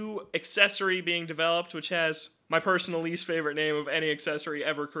new accessory being developed, which has my personal least favorite name of any accessory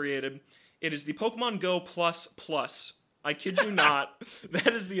ever created. It is the Pokemon Go Plus Plus. I kid you not.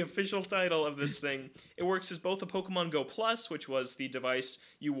 That is the official title of this thing. It works as both a Pokemon Go Plus, which was the device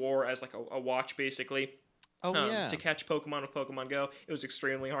you wore as like a watch, basically. To catch Pokemon with Pokemon Go. It was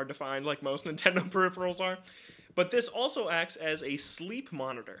extremely hard to find, like most Nintendo peripherals are. But this also acts as a sleep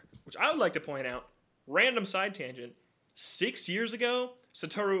monitor, which I would like to point out, random side tangent, 6 years ago,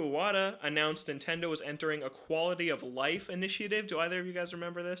 Satoru Iwata announced Nintendo was entering a quality of life initiative. Do either of you guys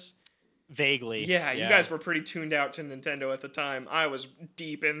remember this? Vaguely. Yeah, you guys were pretty tuned out to Nintendo at the time. I was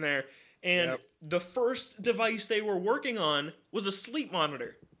deep in there. And the first device they were working on was a sleep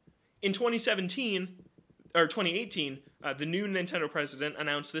monitor. In 2017, 2018, the new Nintendo president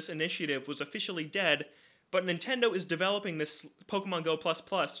announced this initiative was officially dead, but Nintendo is developing this Pokemon Go Plus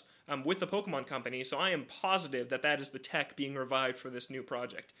Plus with the Pokemon Company, so I am positive that that is the tech being revived for this new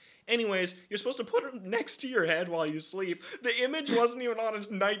project. Anyways, you're supposed to put it next to your head while you sleep. The image wasn't even on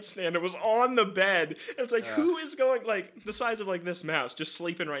a nightstand, it was on the bed. And it's like, who is going, like, the size of, like, this mouse, just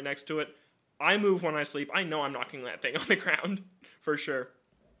sleeping right next to it? I move when I sleep. I know I'm knocking that thing on the ground, for sure.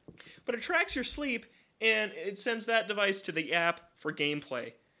 But it tracks your sleep, and it sends that device to the app for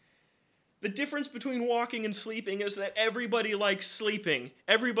gameplay. The difference between walking and sleeping is that everybody likes sleeping.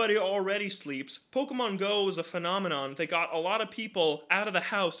 Everybody already sleeps. Pokemon Go is a phenomenon that got a lot of people out of the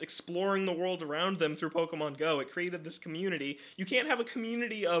house exploring the world around them through Pokemon Go. It created this community. You can't have a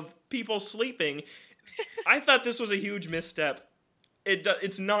community of people sleeping. I thought this was a huge misstep.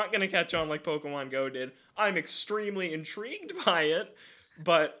 It's not going to catch on like Pokemon Go did. I'm extremely intrigued by it,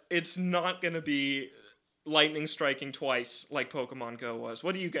 but it's not going to be lightning striking twice like Pokemon Go was.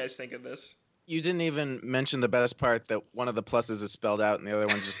 What do you guys think of this? You didn't even mention the best part, that one of the pluses is spelled out and the other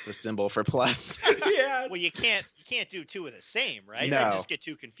one's just the symbol for plus. Yeah. Well, you can't do two of the same, right? No. That'd just get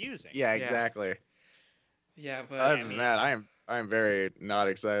too confusing. Yeah, exactly. Yeah, but Other than that, I am very not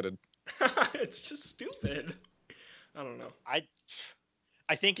excited. it's just stupid. I don't know.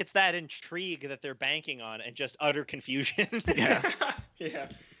 I think it's that intrigue that they're banking on and just utter confusion. Yeah. Yeah.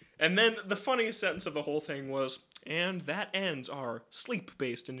 And then the funniest sentence of the whole thing was, and that ends our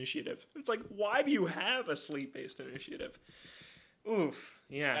sleep-based initiative. It's like, why do you have a sleep-based initiative? Oof.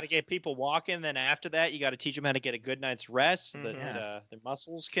 Yeah. Got to get people walking. Then after that, you got to teach them how to get a good night's rest. So that their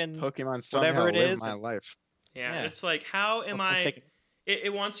muscles can. Pokemon Whatever somehow it live is. my life. Yeah. It's like, how am Let's I? take it.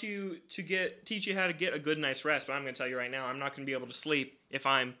 It wants you to teach you how to get a good night's rest, but I'm going to tell you right now, I'm not going to be able to sleep if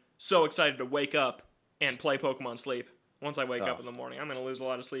I'm so excited to wake up and play Pokemon Sleep. Once I wake up in the morning, I'm going to lose a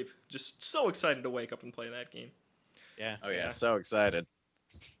lot of sleep. Just so excited to wake up and play that game. Yeah. Oh yeah, so excited.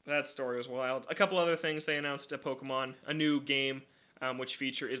 That story was wild. A couple other things they announced at Pokemon, a new game which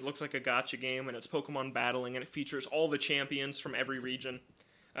looks like a gacha game, and it's Pokemon battling, and it features all the champions from every region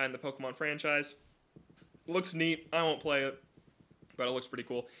in the Pokemon franchise. Looks neat. I won't play it, but it looks pretty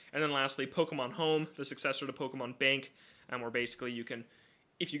cool. And then lastly, Pokemon Home, the successor to Pokemon Bank, where basically you can,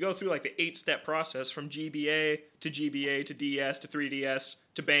 if you go through like the 8-step process from GBA to DS to 3DS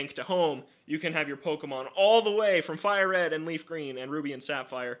to Bank to Home, you can have your Pokemon all the way from Fire Red and Leaf Green and Ruby and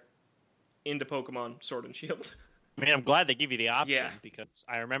Sapphire into Pokemon Sword and Shield. I mean, I'm glad they give you the option because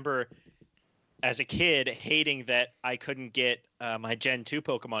I remember as a kid hating that I couldn't get my Gen 2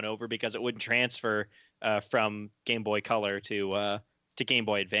 Pokemon over because it wouldn't transfer from Game Boy Color to Game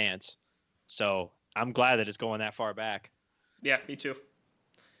Boy Advance. So I'm glad that it's going that far back. Yeah, me too.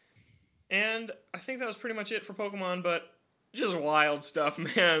 And I think that was pretty much it for Pokemon, but just wild stuff,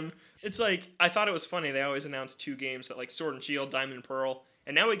 man. It's like, I thought it was funny. They always announce 2 games that like Sword and Shield, Diamond and Pearl,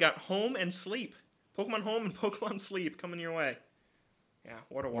 and now we got Home and Sleep. Pokemon Home and Pokemon Sleep coming your way. Yeah,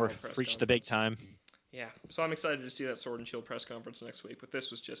 what a wild press conference. Reached the big time. Yeah, so I'm excited to see that Sword and Shield press conference next week, but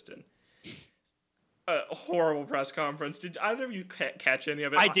this was just a horrible press conference. Did either of you catch any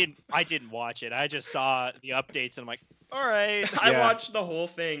of it? I didn't watch it. I just saw the updates and I'm like, all right. I watched the whole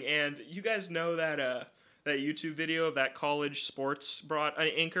thing, and you guys know that that YouTube video of that college sports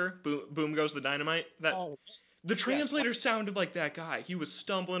anchor, Boom Goes the Dynamite? The translator sounded like that guy. He was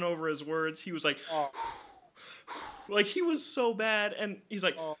stumbling over his words. He was like, like he was so bad, and he's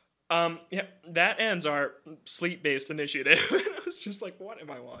like, yeah, that ends our sleep-based initiative. I was just like, what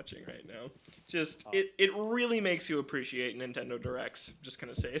am I watching right now? Just, it really makes you appreciate Nintendo Directs. I'm just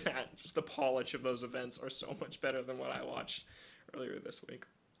going to say that. Just the polish of those events are so much better than what I watched earlier this week.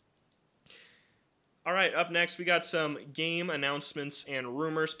 All right, up next, we got some game announcements and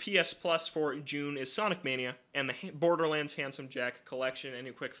rumors. PS Plus for June is Sonic Mania and the Borderlands Handsome Jack collection. Any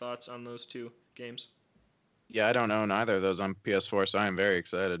quick thoughts on those 2 games? Yeah, I don't own either of those on PS4, so I am very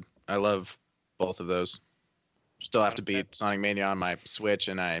excited. I love both of those. Still have to beat Sonic Mania on my Switch,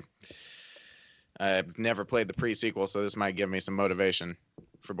 and I've never played the pre-sequel, so this might give me some motivation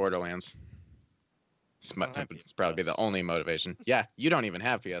for Borderlands. It's probably be the only motivation. Yeah, you don't even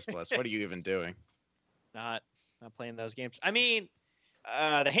have PS Plus. What are you even doing? Not playing those games. I mean,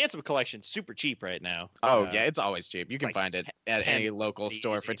 the Handsome Collection's super cheap right now. Oh, yeah, it's always cheap. You can find it at any local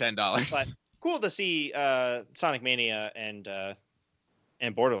store for $10. But cool to see Sonic Mania and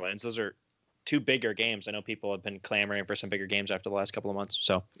Borderlands. Those are 2 bigger games. I know people have been clamoring for some bigger games after the last couple of months.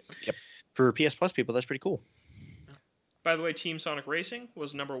 So, for PS Plus people, that's pretty cool. By the way, Team Sonic Racing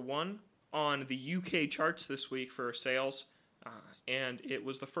was number 1 on the UK charts this week for sales. And it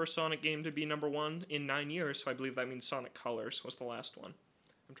was the first Sonic game to be number 1 in 9 years, so I believe that means Sonic Colors was the last one.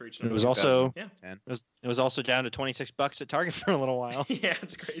 I'm reaching. It was also yeah. It was also down to $26 at Target for a little while. Yeah,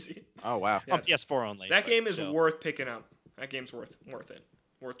 it's crazy. Oh wow. Yeah. On PS4 only. That game is still. worth picking up. That game's worth it.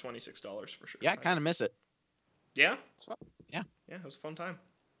 Worth $26 for sure. Yeah, I kind of miss it. Yeah. It's fun. Yeah. Yeah, it was a fun time.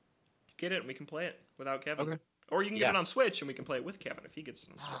 Get it, and we can play it without Kevin. Okay. Or you can get it on Switch, and we can play it with Kevin if he gets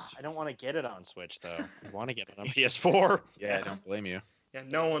it on Switch. I don't want to get it on Switch though. I want to get it on PS4. Yeah, I don't blame you. Yeah,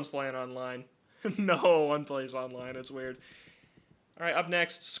 no one's playing online. No one plays online. It's weird. All right, up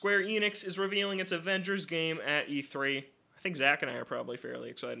next, Square Enix is revealing its Avengers game at E3. I think Zach and I are probably fairly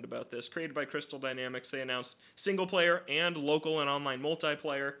excited about this. Created by Crystal Dynamics, they announced single player and local and online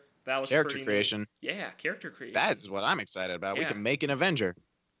multiplayer. That looks Character pretty creation. Neat. Yeah, character creation. That is what I'm excited about. We Yeah. can make an Avenger.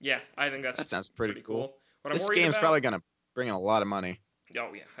 Yeah, I think that sounds pretty cool. What This I'm worried game's about, probably gonna bring in a lot of money.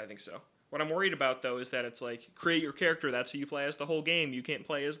 Oh yeah, I think so. What I'm worried about though is that it's like create your character. That's who you play as the whole game. You can't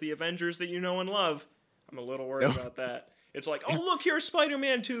play as the Avengers that you know and love. I'm a little worried about that. It's like, oh look, here's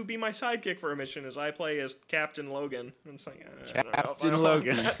Spider-Man to be my sidekick for a mission as I play as Captain Logan. And it's like I don't know if I Captain want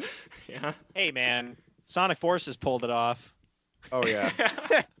Logan. that. Yeah. Hey man, Sonic Forces pulled it off. Oh yeah.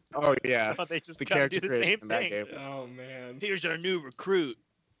 Oh yeah. So they just The gotta character do the creation same in that thing. game. Oh man. Here's our new recruit.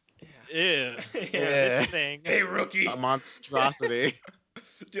 Yeah. Yeah. This thing. Hey rookie. A monstrosity.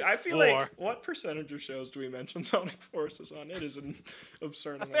 Dude, I feel like what percentage of shows do we mention Sonic Forces on? It is an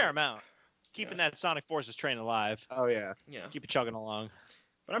absurd A amount. fair amount. Keeping that Sonic Forces train alive. Oh yeah. Yeah. Keep it chugging along.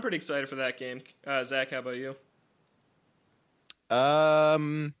 But I'm pretty excited for that game. Zach, how about you?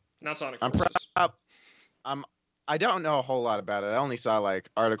 Not Sonic I'm Forces. I don't know a whole lot about it. I only saw like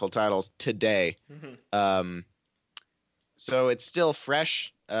article titles today. Mhm. So it's still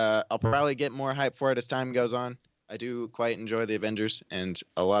fresh. I'll probably get more hype for it as time goes on. I do quite enjoy the Avengers, and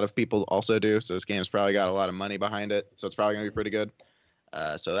a lot of people also do. So this game's probably got a lot of money behind it. So it's probably gonna be pretty good.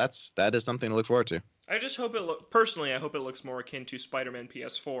 So that is something to look forward to. I just hope it personally. I hope it looks more akin to Spider-Man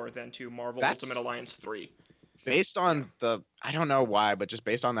PS4 than to Marvel Ultimate Alliance 3. Based on I don't know why, but just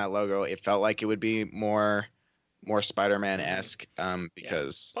based on that logo, it felt like it would be more Spider-Man-esque.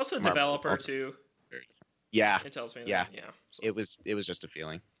 Because Plus the Marvel developer Ultimate- too. Yeah, It tells me. Yeah. That, yeah. So, it was just a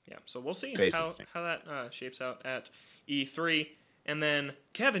feeling. yeah. So we'll see Base how instinct. that shapes out at E3. And then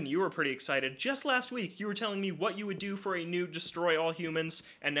Kevin, you were pretty excited. Just last week, you were telling me what you would do for a new Destroy All Humans,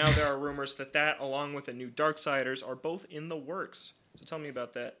 and now there are rumors that, along with a new Darksiders, are both in the works. So tell me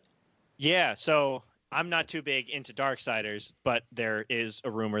about that. Yeah, so I'm not too big into Darksiders, but there is a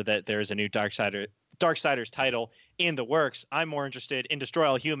rumor that there is a new Darksiders title in the works. I'm more interested in Destroy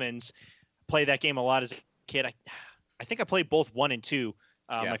All Humans. Played that game a lot as a kid. I think I played both 1 and 2.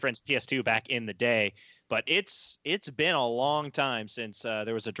 My friend's PS2 back in the day, but it's been a long time since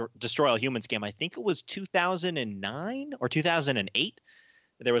there was a Destroy All Humans game. I think it was 2009 or 2008.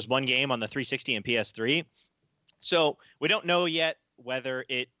 There was one game on the 360 and PS3. So we don't know yet whether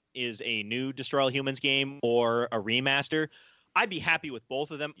it is a new Destroy All Humans game or a remaster. I'd be happy with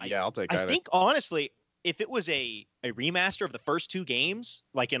both of them. Yeah, I'll take I either. think honestly, if it was a remaster of the first 2 games,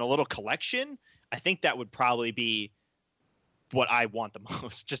 like in a little collection, I think that would probably be what I want the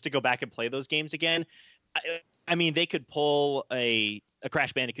most, just to go back and play those games again. I mean, they could pull a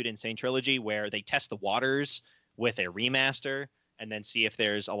Crash Bandicoot Insane Trilogy where they test the waters with a remaster and then see if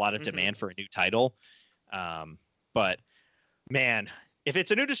there's a lot of demand for a new title. But man, if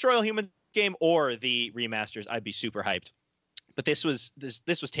it's a new Destroy All Humans game or the remasters, I'd be super hyped. But this was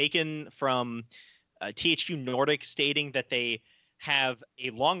taken from THQ Nordic stating that they have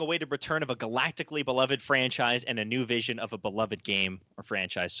a long-awaited return of a galactically beloved franchise and a new vision of a beloved game or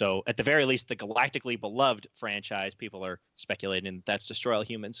franchise. So at the very least, the galactically beloved franchise, people are speculating that's Destroy All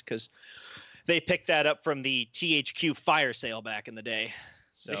Humans because they picked that up from the THQ Fire Sale back in the day.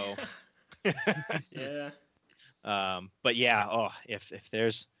 So Yeah. but yeah, if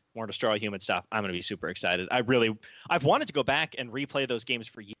there's more Destroy All Human stuff, I'm going to be super excited. I've wanted to go back and replay those games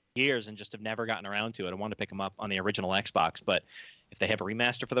for years and just have never gotten around to it. I wanted to pick them up on the original Xbox, but if they have a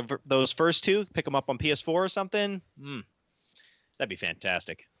remaster for those first 2, pick them up on PS4 or something, that'd be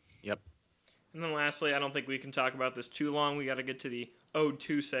fantastic. Yep. And then lastly, I don't think we can talk about this too long. We got to get to the Ode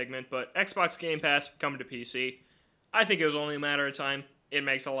 2 segment, but Xbox Game Pass coming to PC. I think it was only a matter of time. It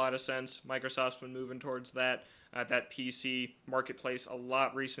makes a lot of sense. Microsoft's been moving towards that PC marketplace a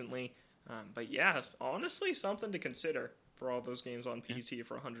lot recently. But yeah, honestly, something to consider for all those games on PC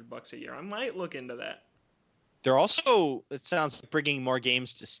for $100 a year. I might look into that. They're also, it sounds like, bringing more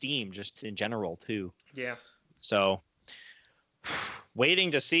games to Steam just in general too. Yeah. So waiting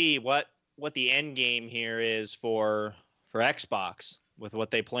to see what the end game here is for Xbox with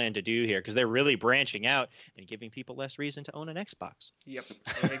what they plan to do here, because they're really branching out and giving people less reason to own an Xbox. Yep.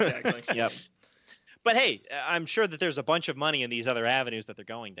 Exactly. Yep. But hey, I'm sure that there's a bunch of money in these other avenues that they're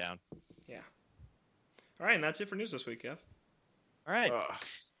going down. Yeah. All right, and that's it for news this week, Kev. All right.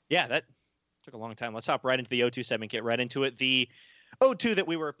 Yeah, that took a long time. Let's hop right into the O2 segment, get right into it. The O2 that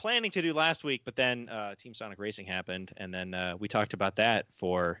we were planning to do last week, but then Team Sonic Racing happened, and then we talked about that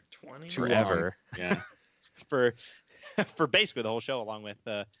for 20 forever. Yeah. for basically the whole show, along with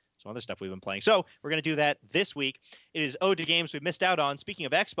some other stuff we've been playing. So we're going to do that this week. It is Ode to Games we've missed out on. Speaking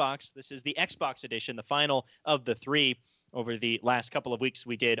of Xbox, this is the Xbox edition, the final of the 3. Over the last couple of weeks,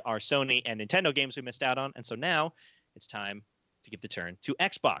 we did our Sony and Nintendo games we missed out on, and so now it's time to give the turn to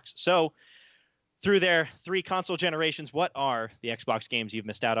Xbox. So through their 3 console generations, what are the Xbox games you've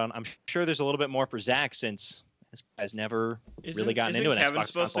missed out on? I'm sure there's a little bit more for Zach, since this guy's never really gotten into an Kevin Xbox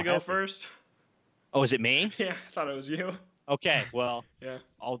supposed console, to go has he? first? Oh, is it me? Yeah, I thought it was you. Okay, well, Yeah.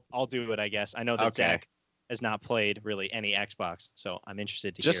 I'll do it, I guess. I know that Okay. Zach has not played really any Xbox, so I'm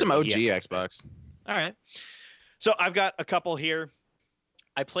interested to Just hear some what OG he has. Xbox. All right. So I've got a couple here.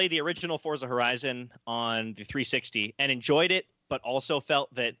 I played the original Forza Horizon on the 360 and enjoyed it, but also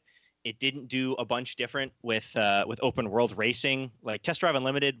felt that it didn't do a bunch different with open world racing. Like Test Drive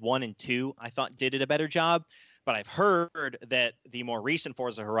Unlimited 1 and 2, I thought did it a better job. But I've heard that the more recent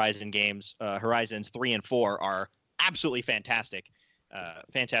Forza Horizon games, Horizons 3 and 4, are absolutely fantastic.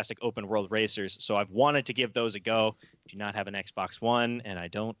 Fantastic open world racers. So I've wanted to give those a go. Do not have an Xbox One, and I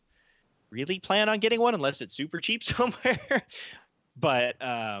don't really plan on getting one unless it's super cheap somewhere. But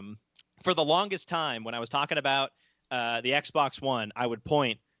for the longest time, when I was talking about the Xbox One, I would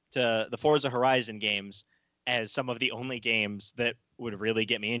point to the Forza Horizon games as some of the only games that would really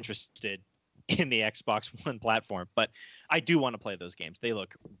get me interested in the Xbox One platform. But I do want to play those games. They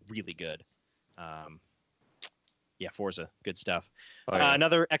look really good. Yeah, Forza, good stuff. Oh, yeah.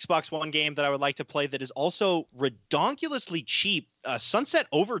 Another Xbox One game that I would like to play that is also redonkulously cheap, Sunset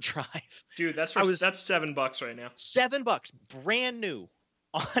Overdrive. Dude, that's I was- that's $7 right now. $7, brand new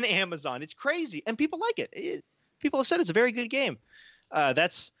on Amazon. It's crazy, and people like it. People have said it's a very good game.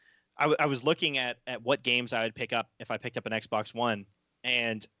 I was looking at what games I would pick up if I picked up an Xbox One,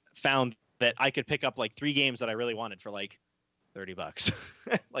 and found that I could pick up like 3 games that I really wanted for like $30,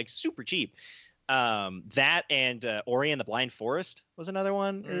 like super cheap. That and Ori and the Blind Forest was another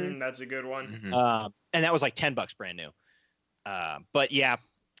one. That's a good one. Mhm. And that was like $10 brand new. But yeah,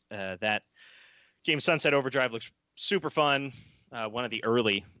 that game Sunset Overdrive looks super fun. One of the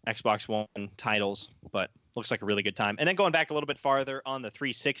early Xbox One titles, but looks like a really good time. And then going back a little bit farther on the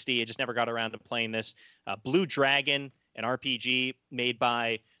 360, I just never got around to playing this. Blue Dragon, an RPG made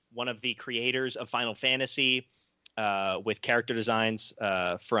by one of the creators of Final Fantasy, with character designs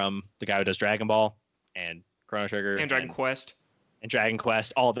from the guy who does Dragon Ball and Chrono Trigger And Dragon Quest. and Dragon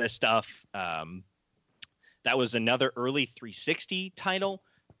Quest, all this stuff. That was another early 360 title,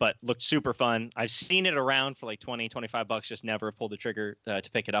 but looked super fun. I've seen it around for like $20-25, just never pulled the trigger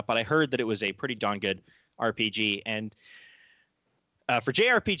to pick it up. But I heard that it was a pretty darn good RPG. And for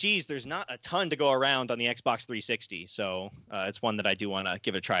JRPGs, there's not a ton to go around on the Xbox 360. So it's one that I do want to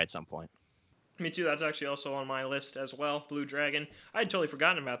give it a try at some point. Me too. That's actually also on my list as well. Blue Dragon. I had totally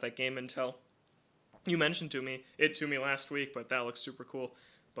forgotten about that game until you mentioned to me last week. But that looks super cool.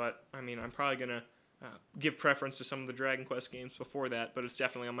 But I mean, I'm probably gonna give preference to some of the Dragon Quest games before that. But it's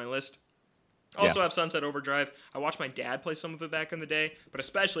definitely on my list. Also have Sunset Overdrive. I watched my dad play some of it back in the day, but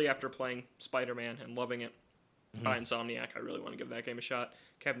especially after playing Spider-Man and loving it by Insomniac, I really want to give that game a shot.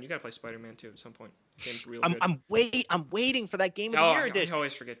 Kevin, you gotta play Spider-Man too at some point. The game's really good. I'm waiting for that Game of the Year I edition.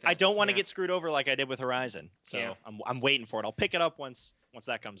 always forget that. I don't want to Yeah. get screwed over like I did with Horizon. So Yeah. I'm waiting for it. I'll pick it up once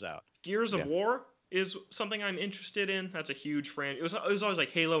that comes out. Gears of War is something I'm interested in. That's a huge franchise. It was always like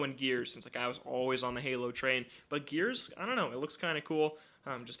Halo and Gears, since like I was always on the Halo train. But Gears, I don't know, it looks kind of cool.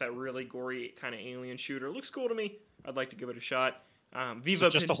 Just that really gory kind of alien shooter. It looks cool to me. I'd like to give it a shot. Viva So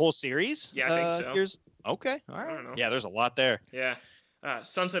just the whole series? Yeah, I think so. Gears? Okay, all I right. don't know. Yeah, there's a lot there. Yeah.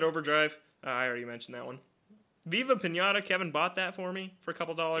 Sunset Overdrive. I already mentioned that one. Viva Pinata. Kevin bought that for me for a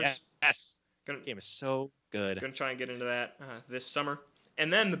couple dollars. Yes. Gonna, Game is so good. gonna try and get into that this summer.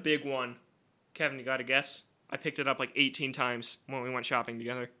 And then the big one. Kevin, you got to guess? I picked it up like 18 times when we went shopping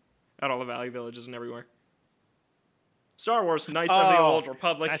together at all the Value Villages and everywhere. Star Wars Knights of the Old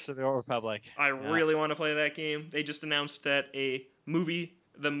Republic. Knights of the Old Republic. I really want to play that game. They just announced that a movie,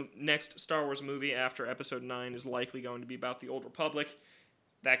 the next Star Wars movie after Episode 9, is likely going to be about the Old Republic.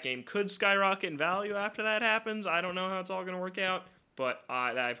 That game could skyrocket in value after that happens. I don't know how it's all going to work out, but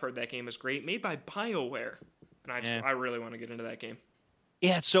I've heard that game is great. Made by BioWare. And I really want to get into that game.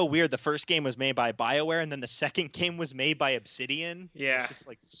 Yeah, it's so weird. The first game was made by BioWare, and then the second game was made by Obsidian. Yeah. It's just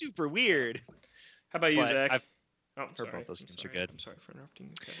like super weird. How about you, But Zach? I've I'm heard sorry. both those I'm games are sorry. good. I'm sorry for interrupting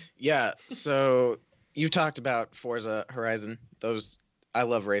you, Kevin. Yeah, so You talked about Forza Horizon. Those I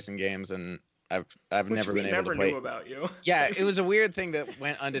love racing games, and I've Which never we been able never to play. knew about you. Yeah, it was a weird thing that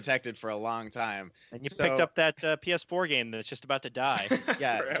went undetected for a long time. And you So- picked up that PS4 game that's just about to die.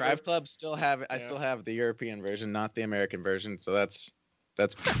 Yeah, Forever. Drive Club still have. I Yeah. still have the European version, not the American version. So that's.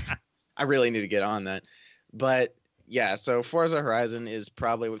 I really need to get on that. But yeah, so Forza Horizon is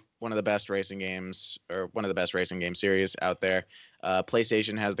probably one of the best racing games, or one of the best racing game series out there.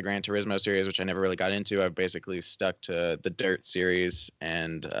 PlayStation has the Gran Turismo series, which I never really got into. I've basically stuck to the Dirt series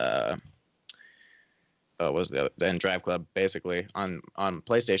and what was the other? And Drive Club, basically on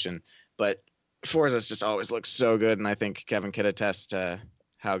PlayStation. But Forza's just always looks so good, and I think Kevin could attest to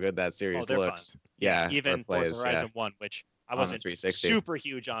how good that series they're looks. Yeah, Even or plays, Forza Horizon 1, which I on the wasn't 360. super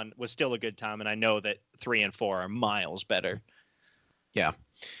huge on, was still a good time, and I know that 3 and 4 are miles better.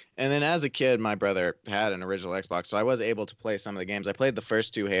 And then as a kid, my brother had an original Xbox, so I was able to play some of the games. I played the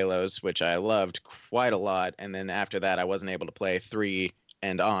first 2 Halos, which I loved quite a lot, and then after that, I wasn't able to play 3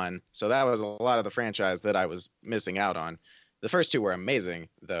 and on. So that was a lot of the franchise that I was missing out on. The first 2 were amazing,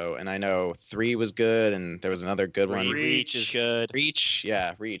 though, and I know 3 was good, and there was another good one. Reach is good. Reach,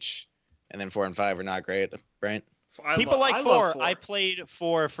 yeah, Reach. And then 4 and 5 are not great, right? People like I 4. love 4. I played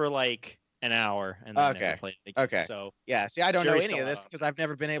 4 for like an hour and then never Okay. played it again. Okay. So Yeah, see, I don't know Jury's any still of this out. because I've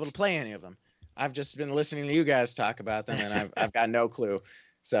never been able to play any of them. I've just been listening to you guys talk about them, and I've got no clue.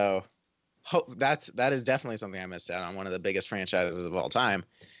 So that is definitely something I missed out on. One of the biggest franchises of all time.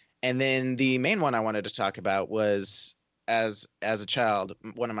 And then the main one I wanted to talk about was as a child,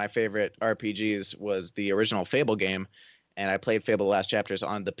 one of my favorite RPGs was the original Fable game, and I played Fable: The Last Chapters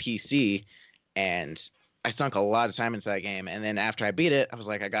on the PC, and I sunk a lot of time into that game. And then after I beat it, I was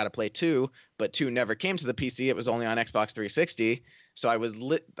like, I got to play 2, but 2 never came to the PC. It was only on Xbox 360. So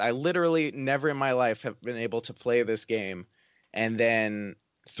I literally never in my life have been able to play this game. And then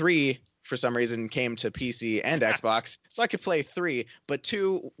 3, for some reason, came to PC and Xbox. So I could play 3, but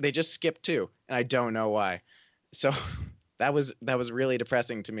 2, they just skipped 2. And I don't know why. So that was really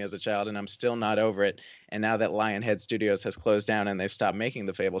depressing to me as a child, and I'm still not over it. And now that Lionhead Studios has closed down and they've stopped making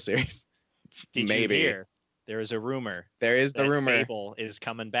the Fable series, did maybe. you hear? There is a rumor There is the that rumor Fable is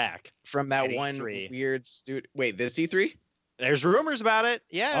coming back. from that at one E3. weird studio. Wait, this E3? There's rumors about it.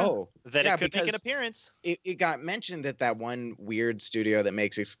 Yeah. Oh, That yeah, it could make an because appearance. it got mentioned that one weird studio that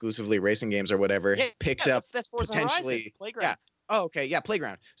makes exclusively racing games or whatever Yeah, picked yeah, up that's Forza Horizon, potentially. Playground. Yeah. Oh, okay. Yeah,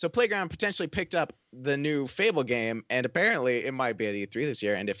 Playground. So Playground potentially picked up the new Fable game, and apparently it might be at E3 this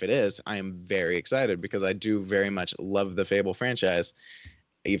year. And if it is, I am very excited because I do very much love the Fable franchise.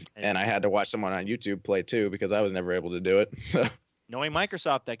 And I had to watch someone on YouTube play too because I was never able to do it. So Knowing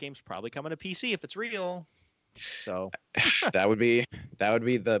Microsoft, that game's probably coming to PC if it's real. So that would be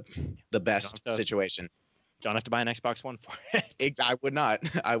the best have to- situation. don't have to buy an Xbox One for it. I would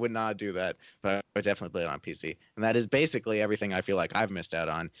not do that, but I would definitely play it on PC. And that is basically everything I feel like I've missed out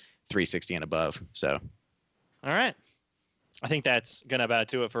on 360 and above. So All right. I think that's going to about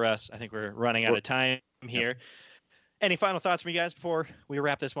do it for us. I think we're running out of time here. Any final thoughts from you guys before we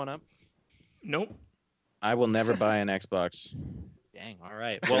wrap this one up? Nope. I will never buy an Xbox. Dang. All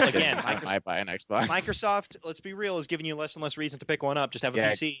right. Well, again, I might buy an Xbox. Microsoft, let's be real, is giving you less and less reason to pick one up. Just have a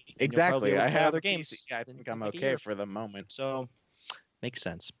Yeah, PC. and you'll probably Exactly. be able I to play have other a games. PC. Yeah, I think I'm like a okay year. for the moment. So makes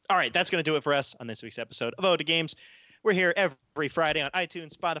sense. All right, that's going to do it for us on this week's episode of Ode to Games. We're here every Friday on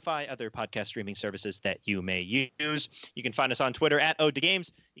iTunes, Spotify, other podcast streaming services that you may use. You can find us on Twitter at Ode to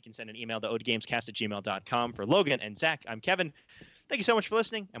Games. You can send an email to odegamescast@gmail.com. For Logan and Zach, I'm Kevin. Thank you so much for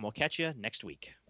listening, and we'll catch you next week.